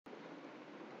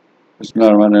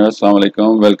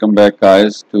Assalamualaikum. Welcome back,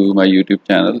 guys, to my YouTube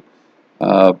channel.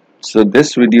 So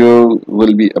this video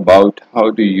will be about how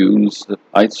to use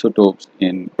isotopes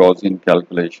in Gaussian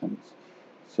calculations.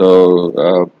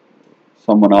 So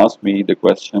someone asked me the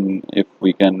question if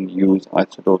we can use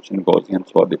isotopes in Gaussian.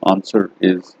 So the answer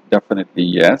is definitely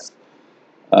yes.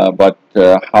 But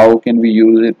how can we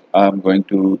use it? I'm going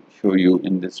to show you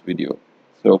in this video.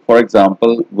 So for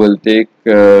example, we'll take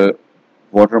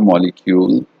water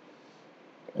molecule.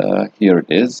 Here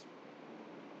it is,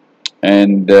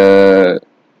 and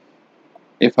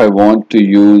if I want to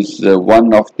use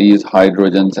one of these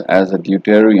hydrogens as a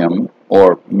deuterium,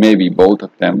 or maybe both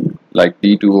of them, like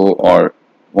D2O or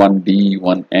 1D,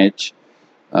 1H,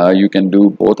 you can do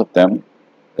both of them.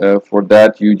 For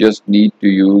that, you just need to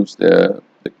use the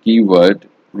keyword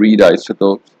read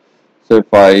isotopes. So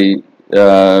if I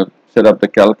set up the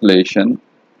calculation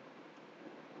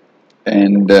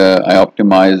and I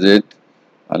optimize it,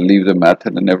 I'll leave the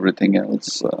method and everything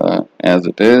else as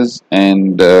it is,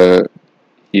 and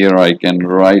here I can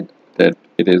write that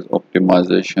it is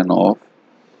optimization of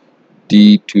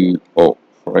D2O,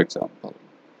 for example.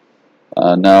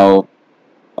 Now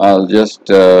I'll just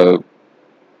put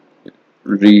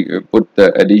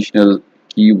the additional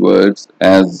keywords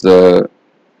as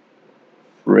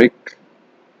fric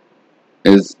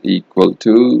is equal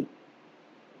to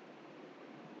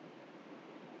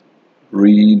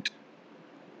read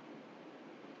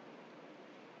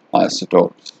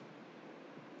isotopes.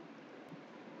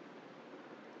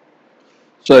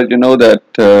 So you know that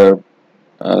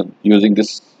using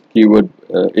this keyword,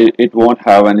 it won't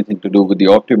have anything to do with the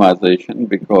optimization,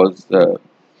 because the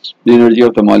energy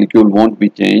of the molecule won't be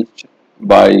changed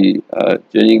by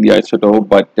changing the isotope,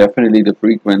 but definitely the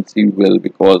frequency will,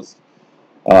 because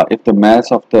if the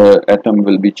mass of the atom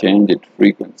will be changed, its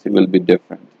frequency will be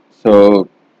different. So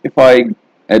if I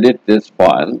edit this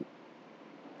file,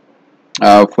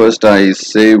 first I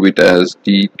save it as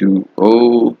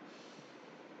D2O,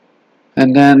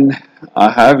 and then I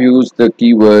have used the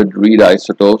keyword read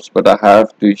isotopes, but I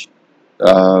have to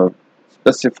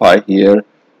specify here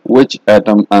which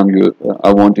atom I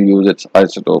want to use its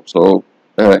isotope. So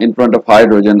in front of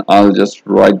hydrogen, I'll just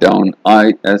write down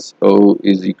ISO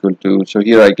is equal to, so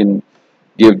here I can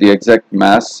give the exact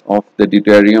mass of the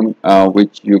deuterium,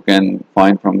 which you can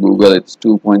find from Google. It's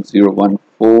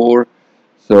 2.014.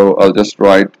 So I'll just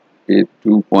write it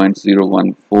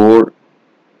 2.014,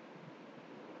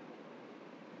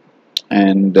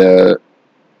 and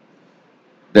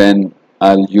then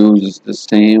I'll use the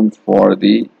same for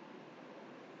the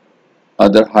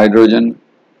other hydrogen.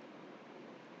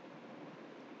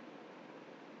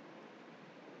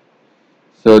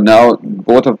 So now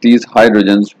both of these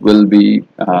hydrogens will be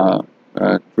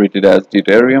treated as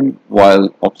deuterium,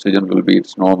 while oxygen will be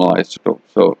its normal isotope.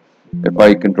 So if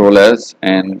I Control S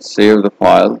and save the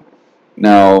file,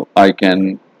 now I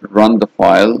can run the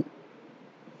file,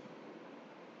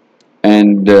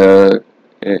 and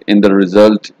in the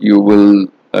result you will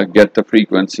get the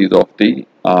frequencies of the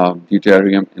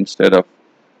deuterium instead of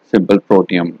simple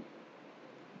protium.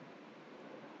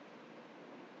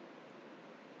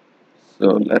 So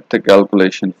let the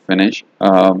calculation finish.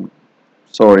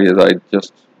 Sorry, as I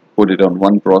just put it on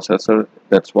one processor,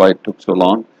 that's why it took so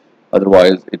long.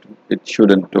 Otherwise it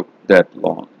shouldn't take that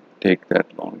long.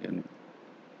 And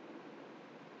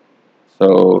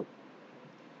so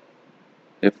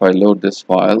if I load this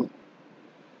file,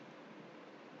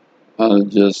 I'll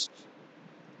just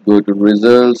go to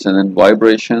results and then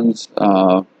vibrations.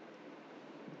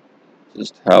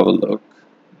 Just have a look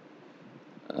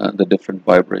at the different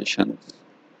vibrations.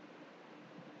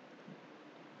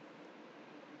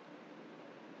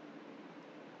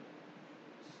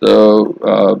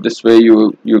 So this way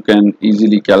you can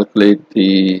easily calculate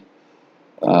the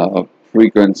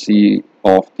frequency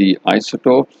of the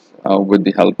isotopes with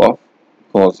the help of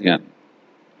Gaussian.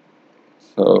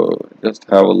 So just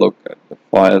have a look at the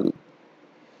file.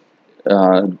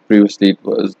 Previously it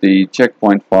was the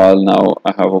checkpoint file. Now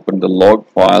I have opened the log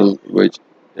file, which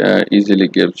easily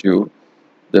gives you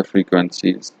the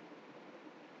frequencies.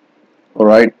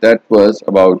 Alright, that was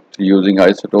about using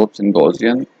isotopes in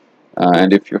Gaussian.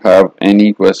 And if you have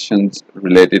any questions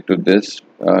related to this,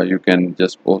 you can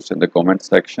just post in the comment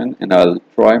section, and I'll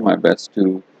try my best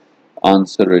to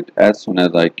answer it as soon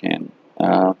as I can.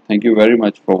 Thank you very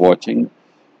much for watching.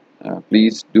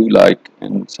 Please do like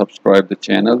and subscribe the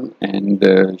channel, and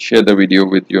share the video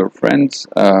with your friends.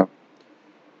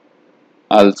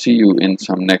 I'll see you in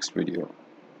some next video.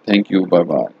 Thank you. Bye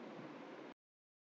bye.